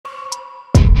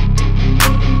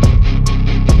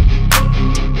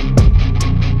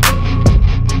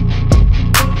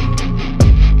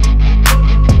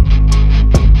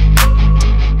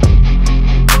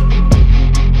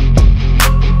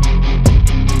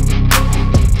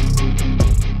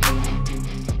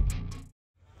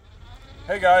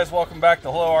guys, welcome back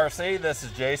to Hello RC. This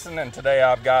is Jason, and today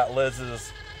I've got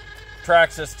Liz's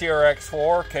Traxxas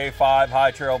TRX4 K5 high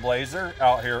trail blazer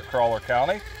out here at Crawler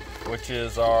County, which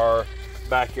is our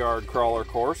backyard crawler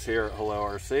course here at Hello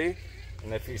RC.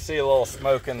 And if you see a little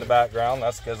smoke in the background,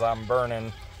 that's because I'm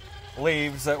burning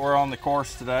leaves that were on the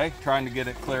course today, trying to get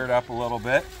it cleared up a little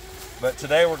bit. But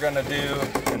today we're going to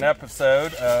do an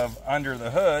episode of Under the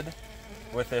Hood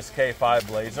with this K5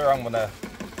 blazer. I'm going to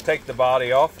take the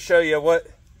body off, show you what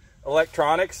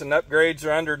electronics and upgrades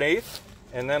are underneath,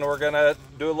 and then we're going to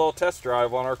do a little test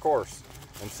drive on our course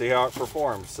and see how it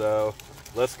performs. So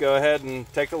let's go ahead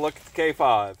and take a look at the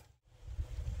K5.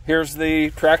 Here's the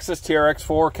Traxxas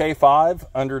TRX4 K5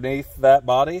 underneath that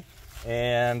body.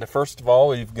 And first of all,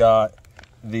 we've got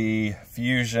the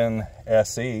Fusion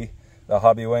SE, the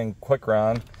Hobby Wing Quick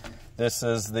Run. This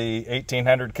is the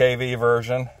 1800 kV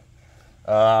version.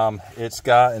 It's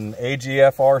got an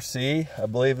AGF-RC. I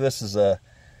believe this is a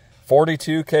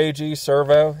 42 kg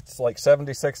servo. It's like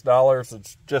 $76.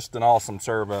 It's just an awesome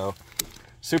servo.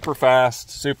 Super fast,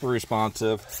 super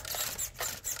responsive.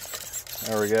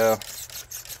 There we go.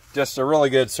 Just a really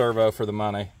good servo for the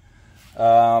money.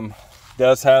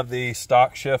 Does have the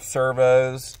stock shift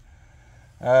servos.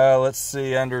 Let's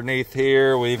see, underneath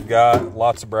here we've got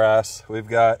lots of brass. We've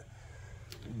got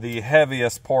the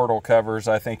heaviest portal covers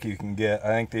I think you can get. I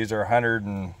think these are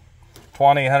 120,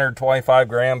 125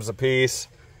 grams a piece.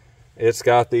 It's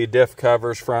got the diff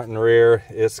covers front and rear.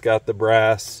 It's got the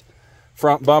brass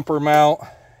front bumper mount.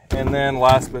 And then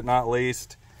last but not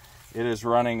least, it is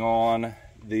running on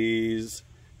these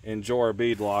Endura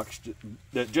bead locks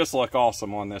that just look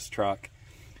awesome on this truck.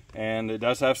 And it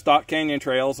does have stock Canyon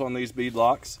trails on these bead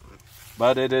locks,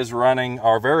 but it is running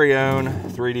our very own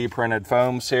 3D printed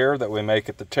foams here that we make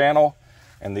at the channel,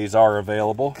 and these are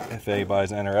available if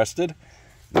anybody's interested.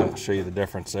 I'll show you the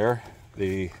difference there.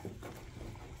 The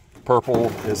purple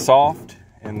is soft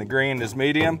and the green is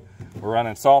medium. We're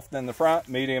running soft in the front,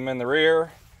 medium in the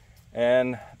rear,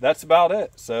 and that's about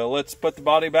it. So let's put the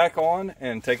body back on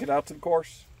and take it out to the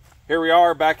course. Here we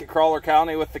are back at Crawler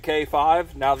County with the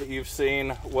K5. Now that you've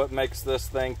seen what makes this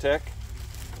thing tick,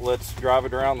 let's drive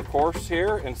it around the course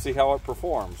here and see how it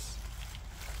performs.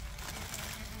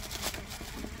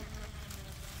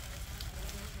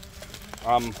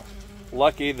 I'm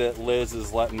lucky that Liz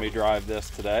is letting me drive this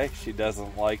today. She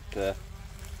doesn't like to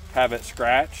have it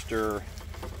scratched or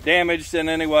damaged in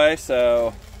any way,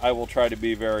 so I will try to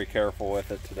be very careful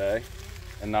with it today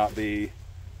and not be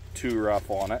too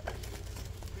rough on it.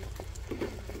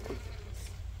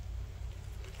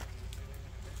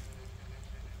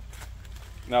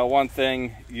 Now, one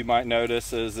thing you might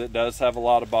notice is it does have a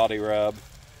lot of body rub,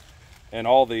 and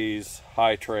all these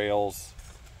high trails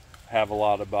have a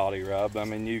lot of body rub. I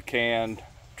mean, you can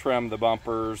trim the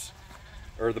bumpers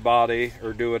or the body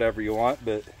or do whatever you want,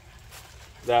 but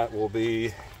that will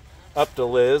be up to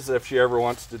Liz if she ever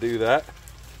wants to do that.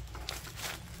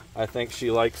 I think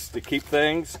she likes to keep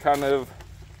things kind of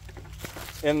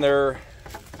in their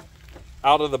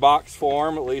out-of-the-box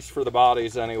form, at least for the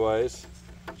bodies anyways.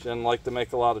 She doesn't like to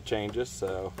make a lot of changes,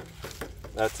 so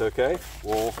that's okay.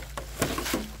 We'll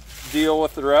deal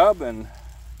with the rub and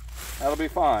that'll be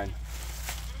fine.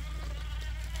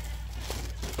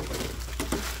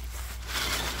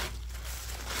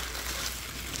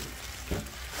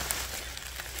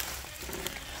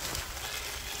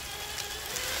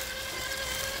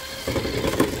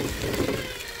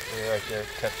 See right there, it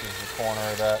catches the corner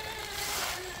of that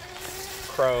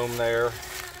chrome there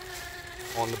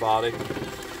on the body.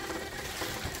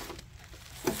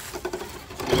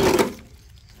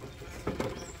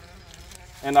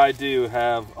 And I do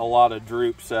have a lot of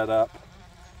droop set up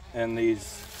in these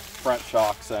front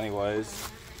shocks anyways,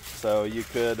 so you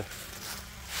could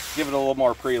give it a little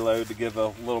more preload to give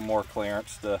a little more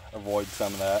clearance to avoid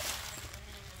some of that.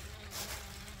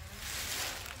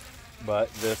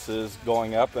 But this is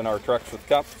going up in our Trucks with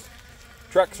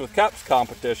Cups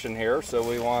competition here, so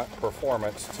we want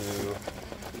performance to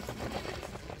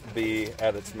be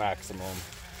at its maximum.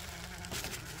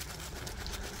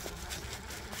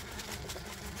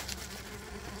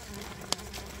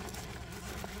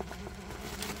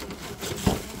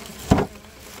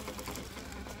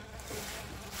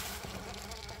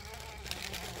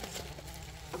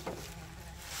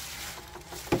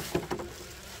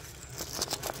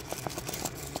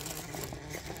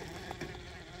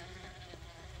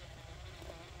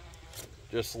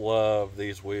 Just love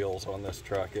these wheels on this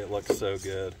truck. It looks so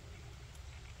good.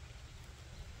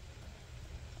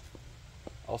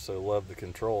 Also love the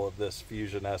control of this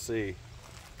Fusion SE.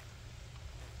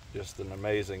 Just an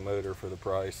amazing motor for the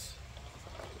price.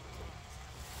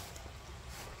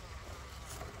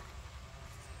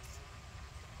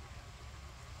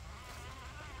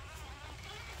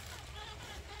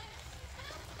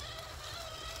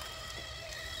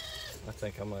 I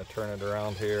think I'm going to turn it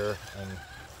around here and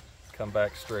come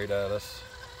back straight at us.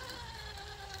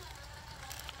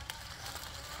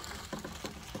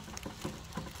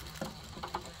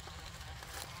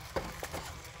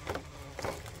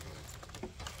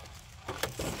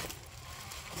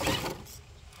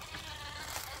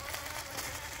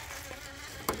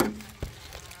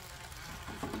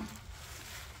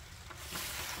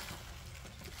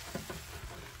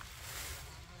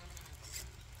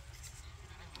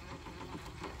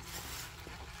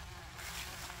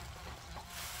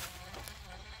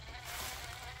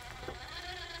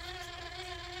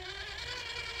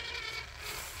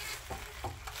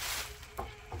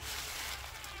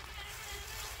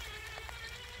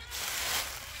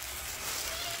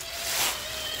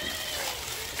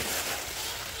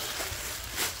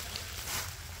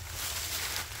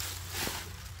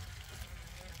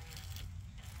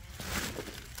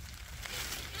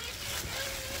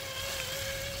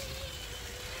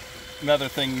 Another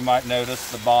thing you might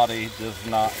notice, the body does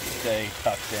not stay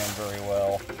tucked in very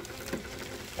well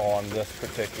on this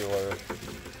particular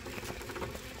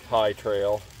high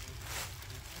trail.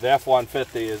 The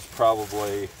F-150 is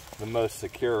probably the most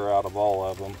secure out of all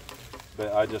of them,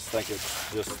 but I just think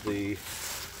it's just the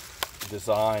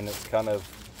design. It's kind of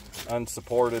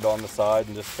unsupported on the side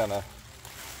and just kind of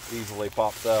easily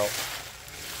pops out.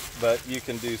 But you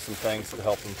can do some things to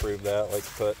help improve that, like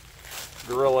put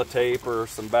Gorilla tape or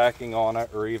some backing on it,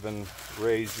 or even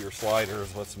raise your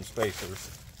sliders with some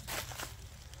spacers.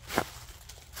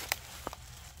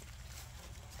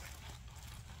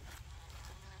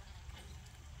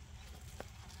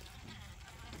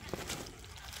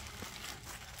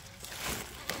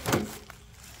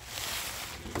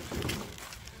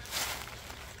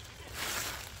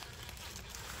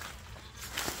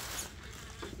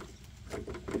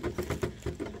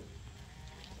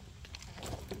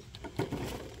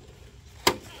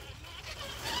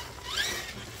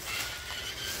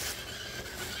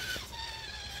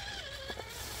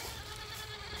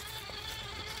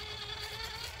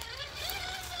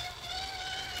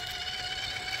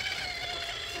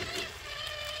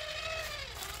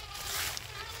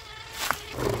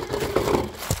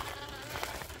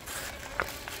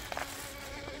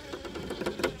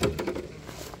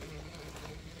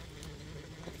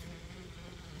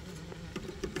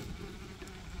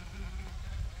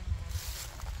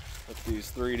 Put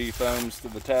these 3D foams to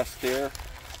the test here.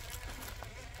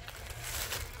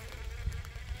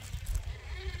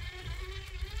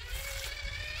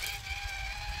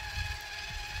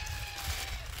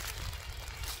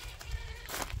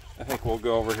 I think we'll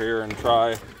go over here and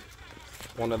try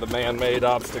one of the man-made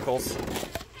obstacles.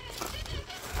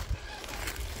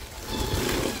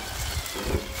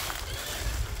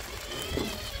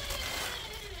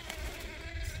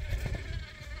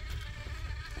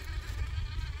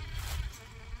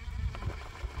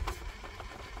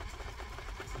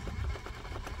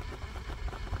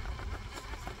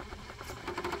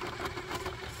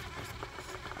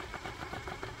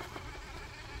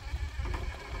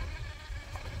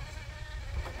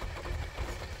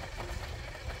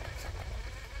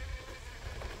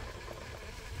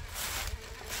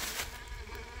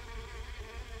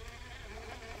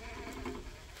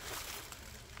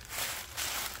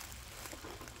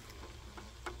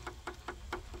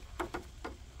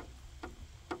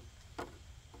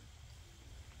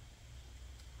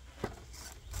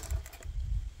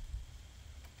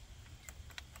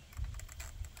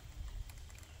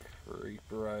 Creep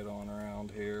right on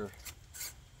around here.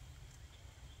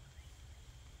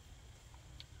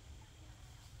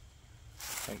 I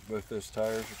think both those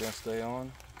tires are going to stay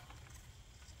on.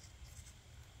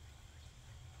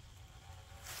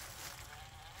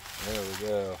 There we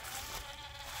go.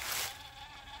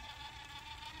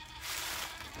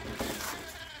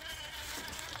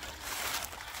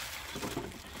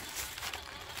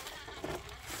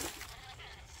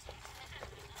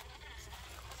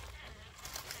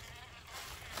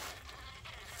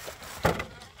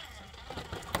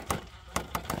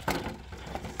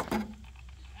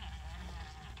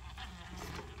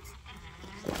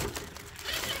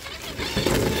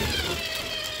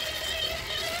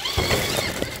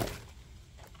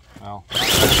 Well,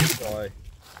 so I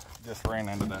just ran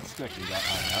into that stick you got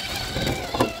lined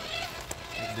up.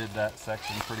 It did that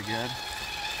section pretty good.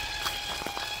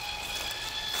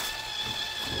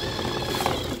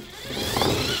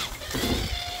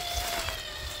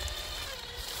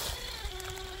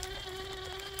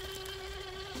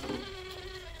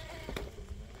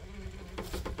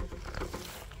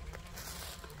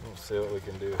 We'll see what we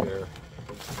can do here.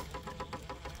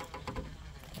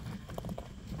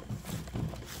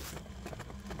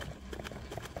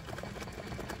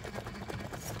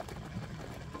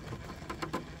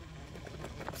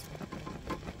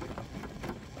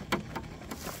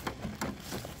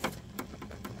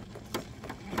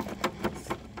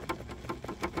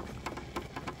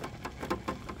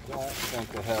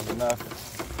 think I have enough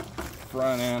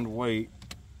front end weight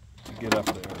to get up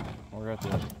there. We're going to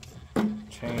have to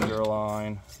change our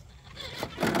line.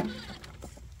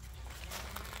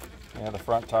 Yeah, the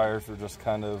front tires are just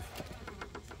kind of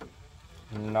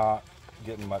not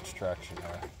getting much traction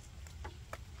there.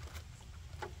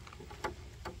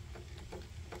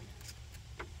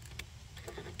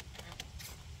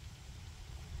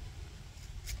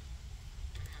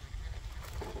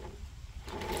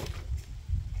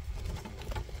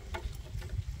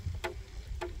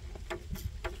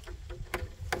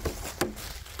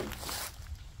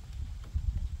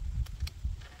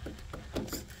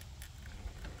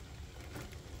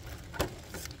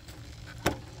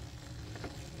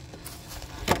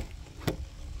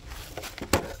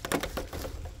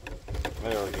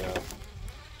 There we go.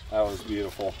 That was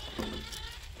beautiful.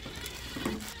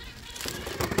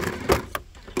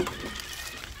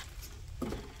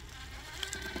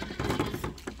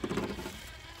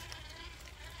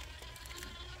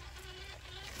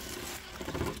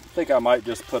 I think I might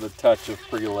just put a touch of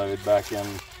preload back in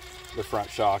the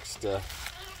front shocks to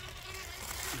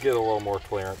get a little more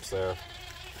clearance there.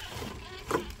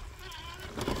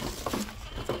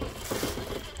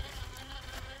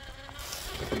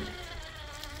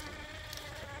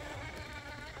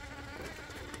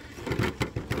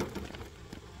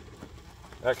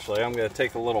 Actually, I'm going to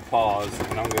take a little pause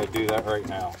and I'm going to do that right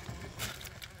now.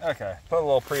 Okay, put a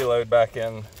little preload back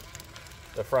in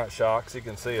the front shocks. You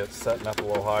can see it's setting up a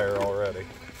little higher already,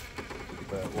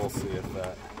 but we'll see if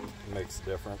that makes a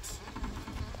difference.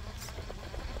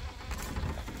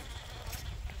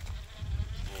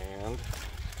 And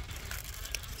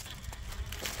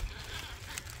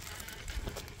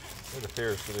it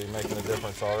appears to be making a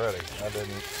difference already. That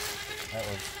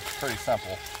was pretty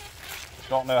simple.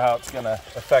 Don't know how it's going to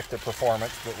affect the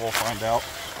performance, but we'll find out.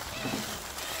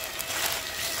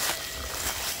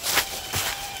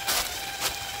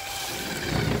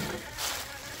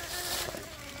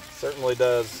 Certainly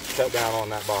does cut down on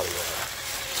that body weight.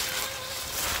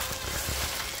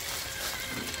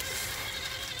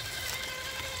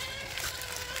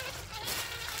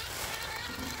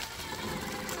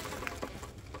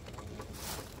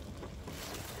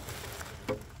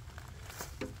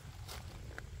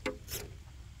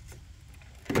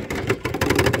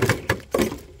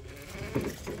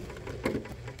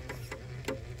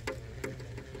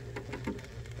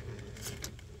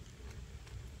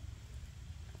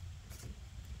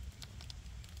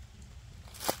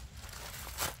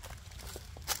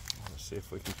 See if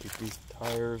we can keep these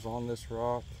tires on this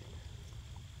rock.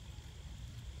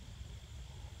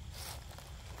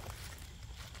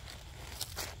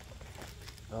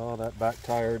 Oh, that back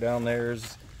tire down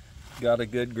there's got a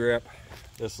good grip.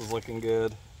 This is looking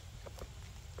good.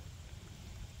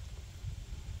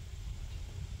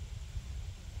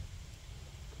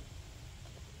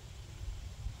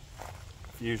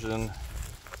 Fusion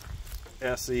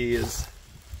SE is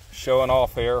showing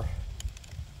off here.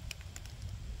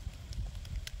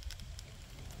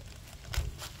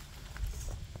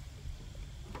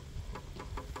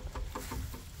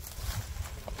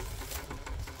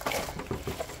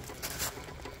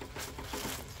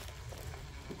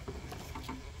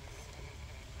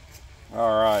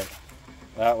 All right,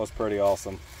 that was pretty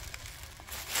awesome.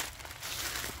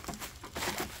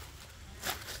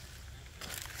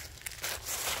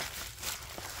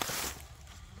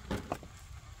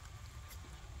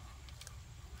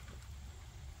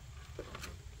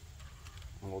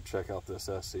 And we'll check out this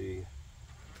SE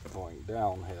going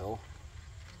downhill.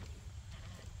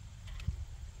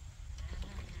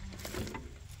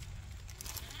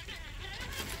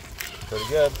 Pretty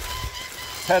good.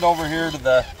 Let's head over here to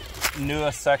the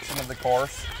newest section of the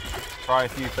course, try a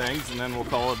few things, and then we'll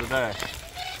call it a day.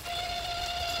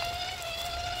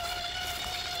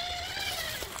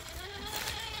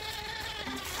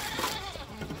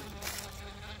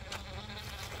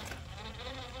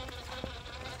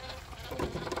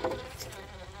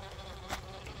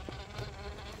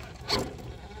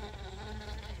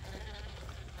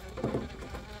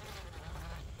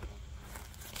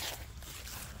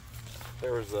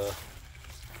 There was a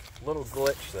little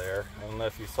glitch there. I don't know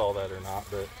if you saw that or not,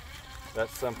 but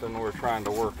that's something we're trying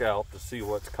to work out to see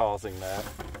what's causing that.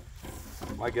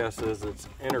 My guess is it's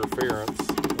interference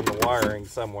in the wiring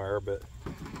somewhere, but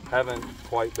haven't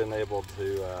quite been able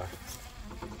to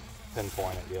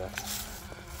pinpoint it yet.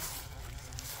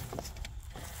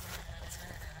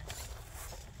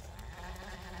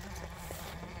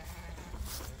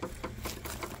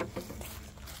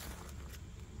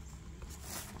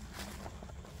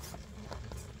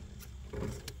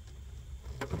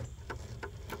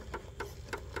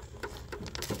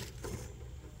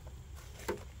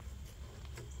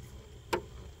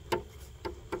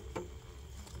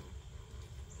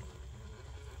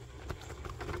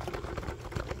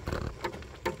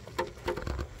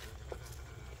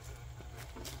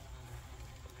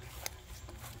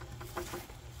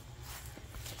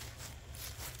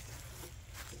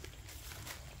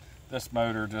 This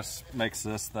motor just makes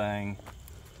this thing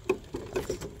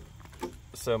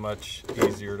so much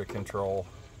easier to control.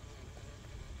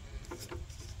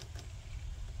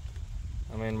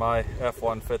 I mean, my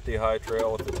F-150 high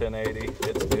trail with the 1080,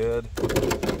 it's good,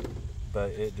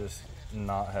 but it just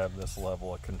not have this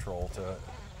level of control to it.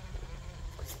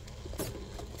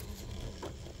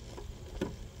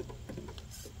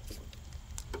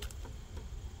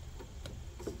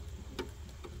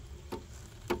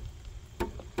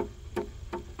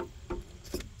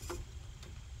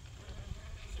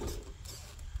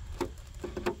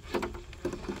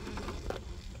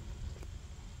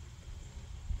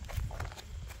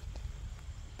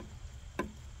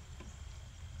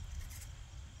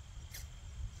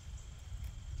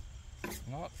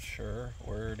 Not sure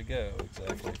where to go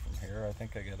exactly from here. I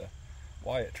think I gotta,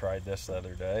 Wyatt tried this the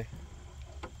other day.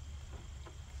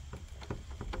 I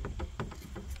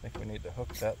think we need to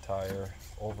hook that tire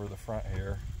over the front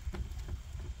here.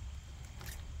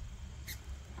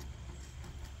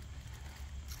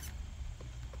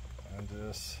 And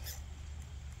just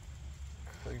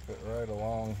creep it right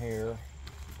along here.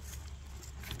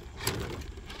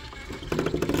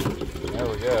 There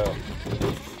we go.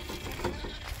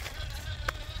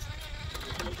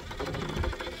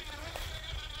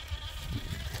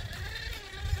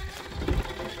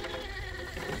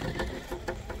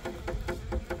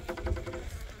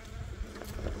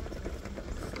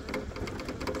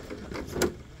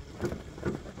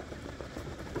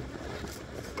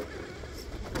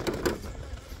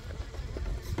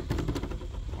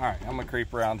 Alright, I'm going to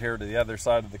creep around here to the other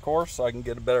side of the course so I can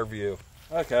get a better view.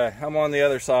 Okay, I'm on the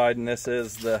other side, and this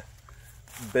is the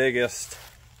biggest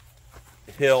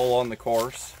hill on the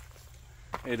course.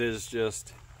 It is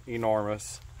just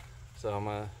enormous. So I'm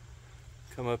going to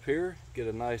come up here, get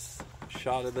a nice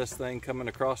shot of this thing coming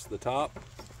across the top.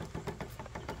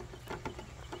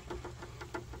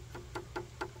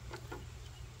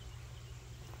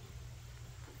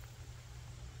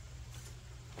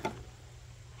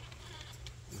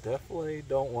 Definitely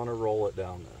don't want to roll it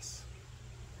down this.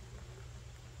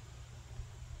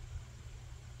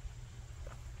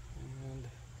 And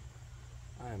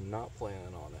I am not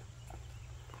planning on it.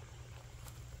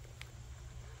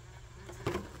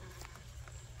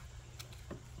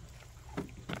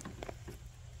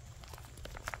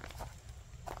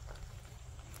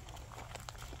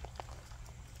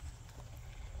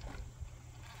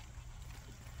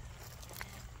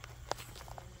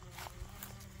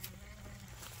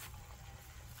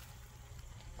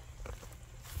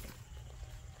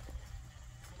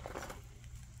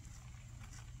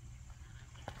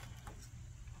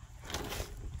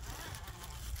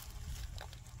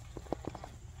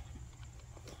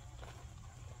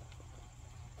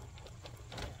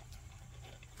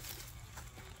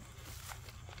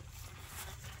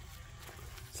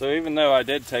 So even though I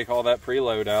did take all that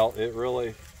preload out, it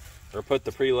really, or put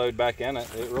the preload back in it,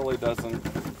 it really doesn't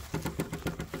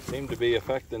seem to be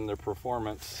affecting the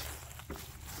performance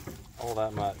all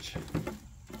that much.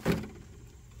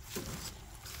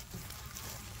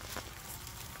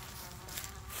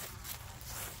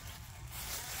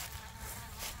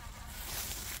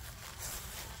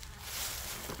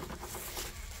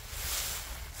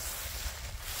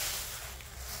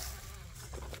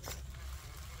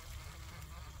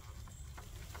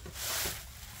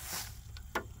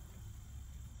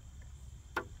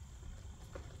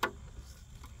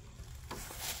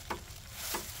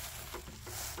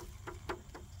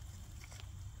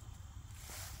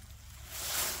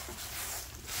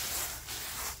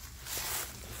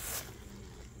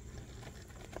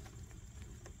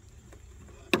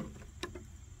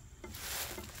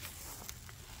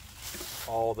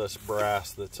 All this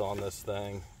brass that's on this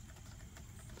thing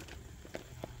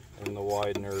and the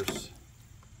wideners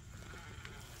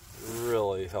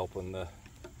really helping the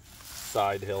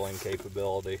side hilling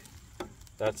capability.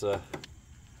 That's a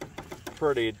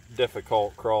pretty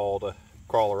difficult crawl to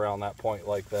crawl around that point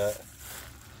like that,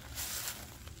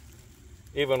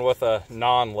 even with a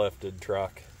non-lifted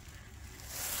truck.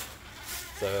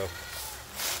 So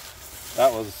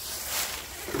that was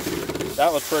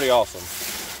pretty awesome.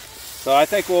 So I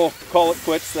think we'll call it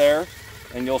quits there,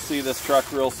 and you'll see this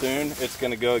truck real soon. It's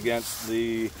going to go against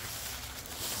the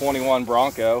 21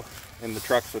 Bronco in the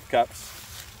Trucks with Cups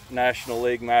National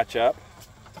League matchup.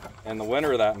 And the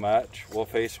winner of that match will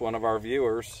face one of our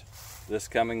viewers this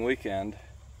coming weekend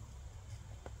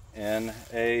in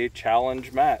a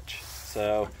challenge match.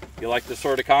 So if you like this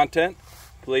sort of content,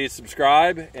 please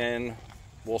subscribe, and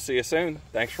we'll see you soon.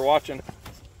 Thanks for watching.